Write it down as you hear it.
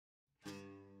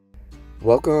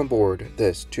Welcome aboard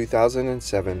this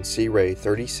 2007 Sea Ray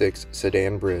 36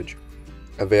 Sedan Bridge,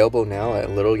 available now at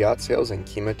Little Yacht Sales in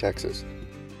Kemah, Texas.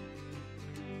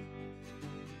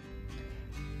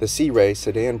 The Sea Ray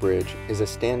Sedan Bridge is a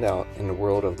standout in the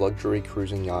world of luxury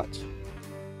cruising yachts.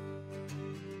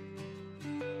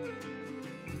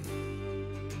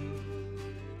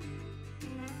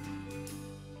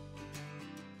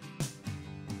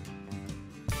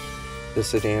 The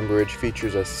Sedan Bridge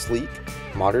features a sleek,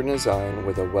 modern design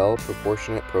with a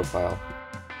well-proportionate profile.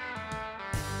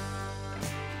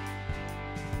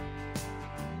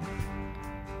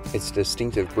 Its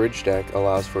distinctive bridge deck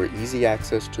allows for easy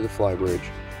access to the flybridge,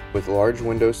 with large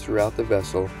windows throughout the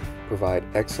vessel provide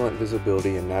excellent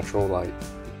visibility and natural light.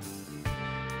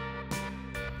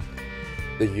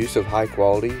 The use of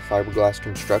high-quality fiberglass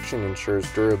construction ensures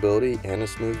durability and a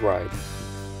smooth ride.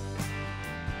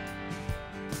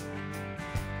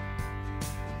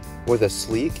 With a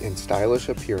sleek and stylish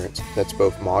appearance that's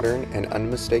both modern and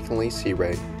unmistakably Sea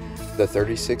Ray, the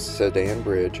 36 Sedan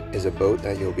Bridge is a boat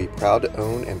that you'll be proud to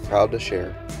own and proud to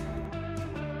share.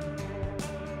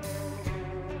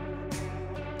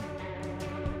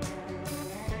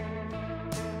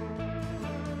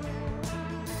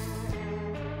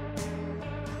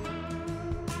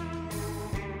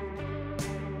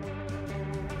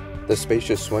 The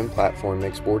spacious swim platform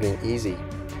makes boarding easy,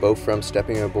 both from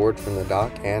stepping aboard from the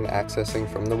dock and accessing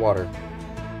from the water.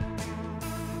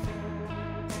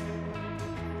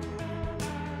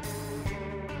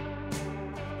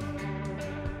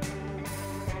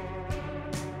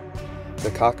 The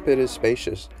cockpit is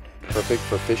spacious, perfect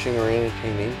for fishing or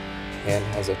entertaining, and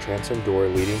has a transom door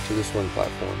leading to the swim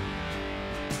platform.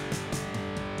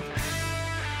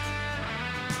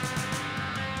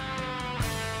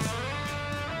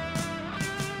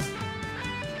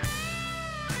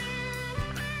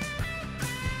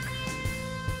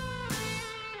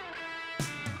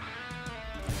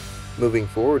 Moving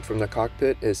forward from the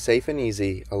cockpit is safe and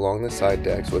easy along the side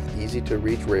decks with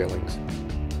easy-to-reach railings.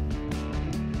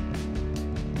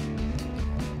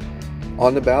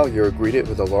 On the bow, you are greeted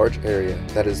with a large area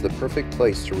that is the perfect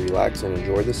place to relax and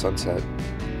enjoy the sunset.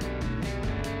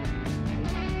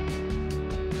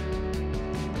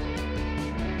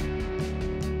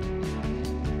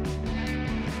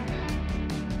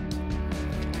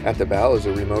 At the bow is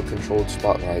a remote-controlled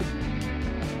spotlight.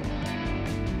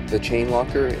 The chain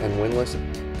locker and windlass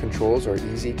controls are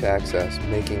easy to access,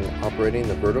 making operating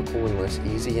the vertical windlass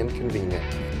easy and convenient.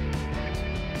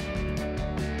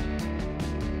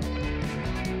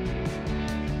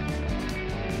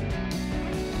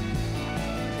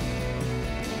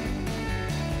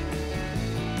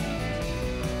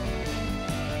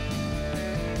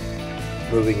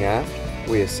 Moving aft,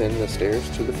 we ascend the stairs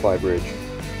to the flybridge.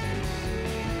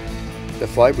 The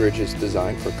flybridge is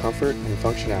designed for comfort and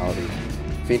functionality,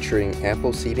 featuring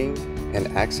ample seating and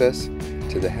access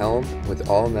to the helm with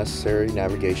all necessary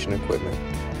navigation equipment.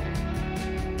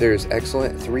 There is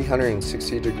excellent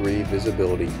 360-degree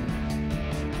visibility.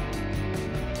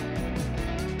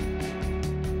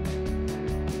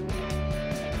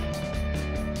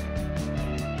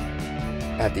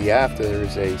 At the aft, there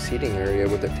is a seating area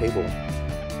with a table.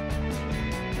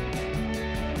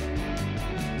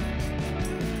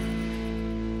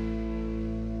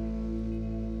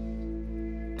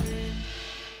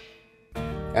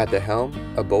 At the helm,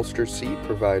 a bolster seat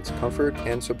provides comfort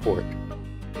and support.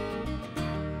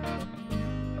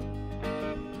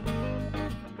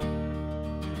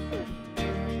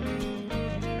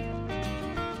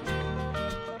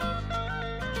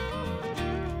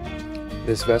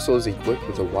 This vessel is equipped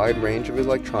with a wide range of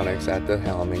electronics at the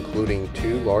helm, including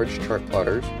 2 large chart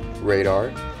plotters,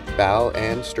 radar, bow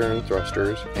and stern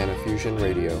thrusters, and a fusion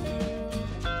radio.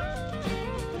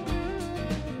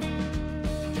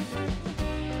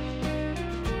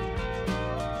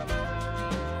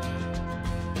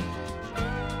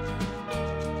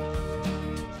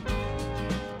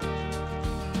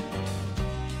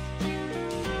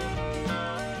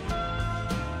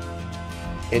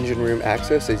 Engine room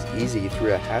access is easy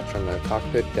through a hatch on the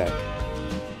cockpit deck.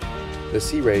 The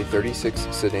Sea Ray 36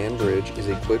 Sedan Bridge is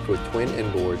equipped with twin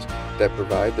inboards that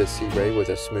provide the Sea Ray with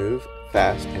a smooth,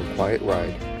 fast, and quiet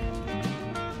ride.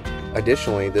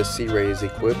 Additionally, this Sea Ray is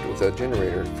equipped with a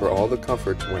generator for all the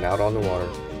comforts when out on the water.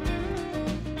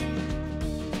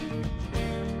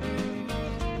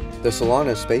 The salon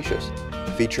is spacious,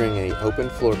 featuring an open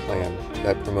floor plan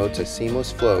that promotes a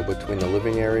seamless flow between the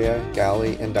living area,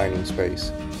 galley, and dining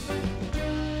space.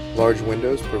 Large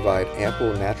windows provide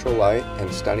ample natural light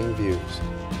and stunning views.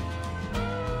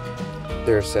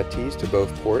 There are settees to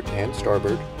both port and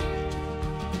starboard.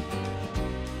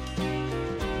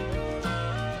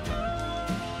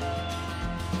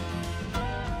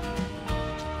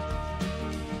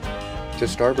 To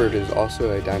starboard is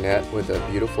also a dinette with a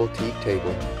beautiful teak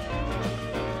table.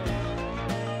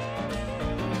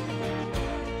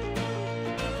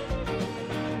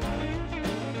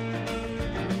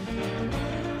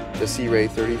 The Sea Ray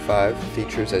 35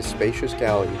 features a spacious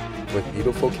galley with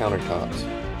beautiful countertops.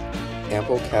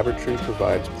 Ample cabinetry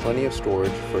provides plenty of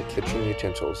storage for kitchen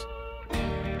utensils.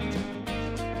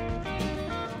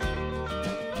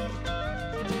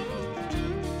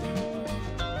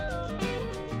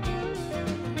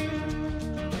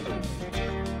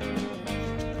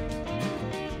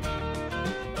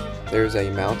 There is a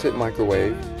mounted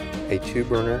microwave, a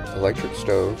 2-burner electric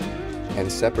stove,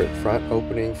 and separate front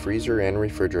opening freezer and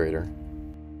refrigerator.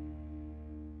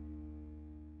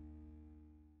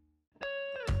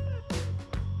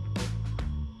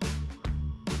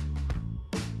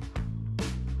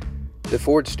 The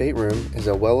forward stateroom is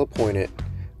a well-appointed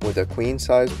with a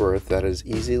queen-size berth that is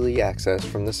easily accessed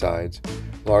from the sides,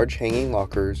 large hanging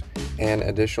lockers, and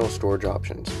additional storage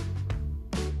options.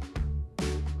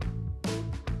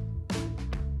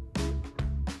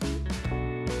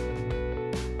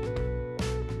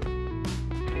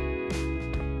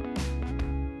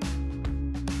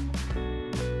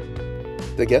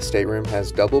 The guest stateroom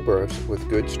has double berths with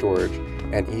good storage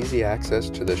and easy access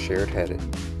to the shared headed.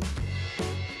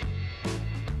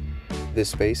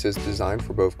 This space is designed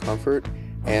for both comfort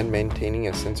and maintaining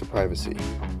a sense of privacy.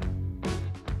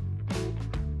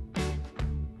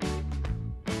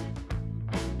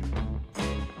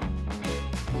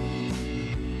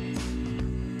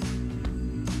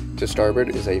 To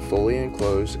starboard is a fully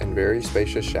enclosed and very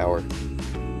spacious shower.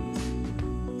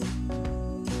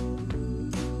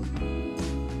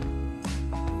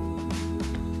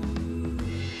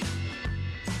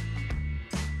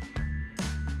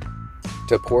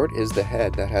 To port is the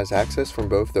head that has access from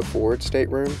both the forward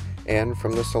stateroom and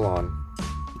from the salon.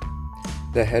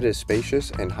 The head is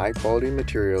spacious and high-quality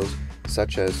materials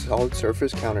such as solid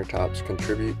surface countertops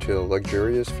contribute to a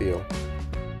luxurious feel.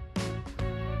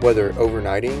 Whether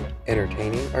overnighting,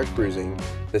 entertaining, or cruising,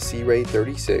 the Sea Ray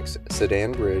 36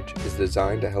 Sedan Bridge is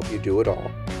designed to help you do it all.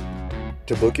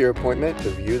 To book your appointment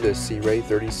to view the Sea Ray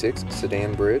 36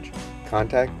 Sedan Bridge,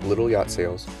 contact Little Yacht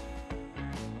Sales.